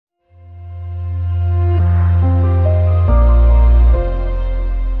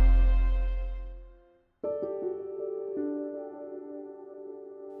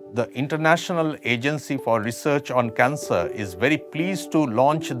the International Agency for Research on Cancer is very pleased to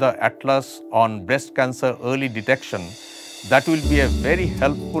launch the Atlas on breast cancer early detection that will be a very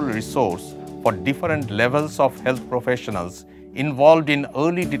helpful resource for different levels of health professionals involved in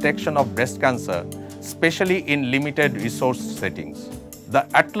early detection of breast cancer, especially in limited resource settings. The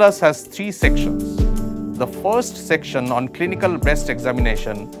Atlas has 3 sections. The first section on clinical breast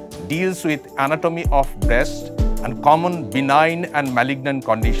examination deals with anatomy of breast and common benign and malignant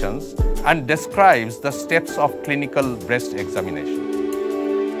conditions and describes the steps of clinical breast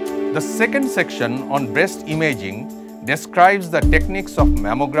examination. The second section on breast imaging describes the techniques of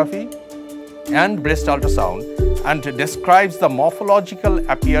mammography and breast ultrasound and describes the morphological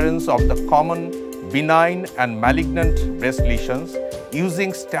appearance of the common benign and malignant breast lesions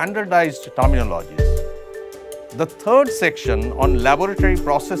using standardized terminologies. The third section on laboratory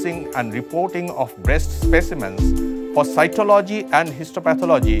processing and reporting of breast specimens for cytology and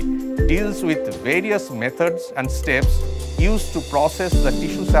histopathology deals with various methods and steps used to process the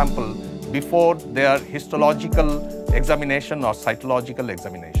tissue sample before their histological examination or cytological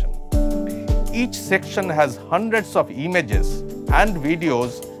examination. Each section has hundreds of images and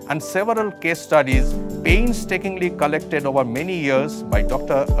videos and several case studies painstakingly collected over many years by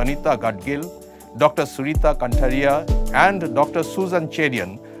Dr. Anita Gadgil, Dr. Surita Kantaria and Dr. Susan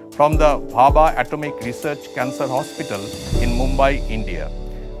Cherian from the Bhabha Atomic Research Cancer Hospital in Mumbai, India.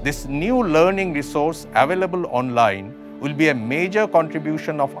 This new learning resource available online will be a major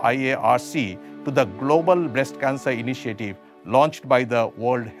contribution of IARC to the Global Breast Cancer Initiative launched by the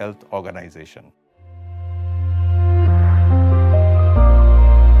World Health Organization.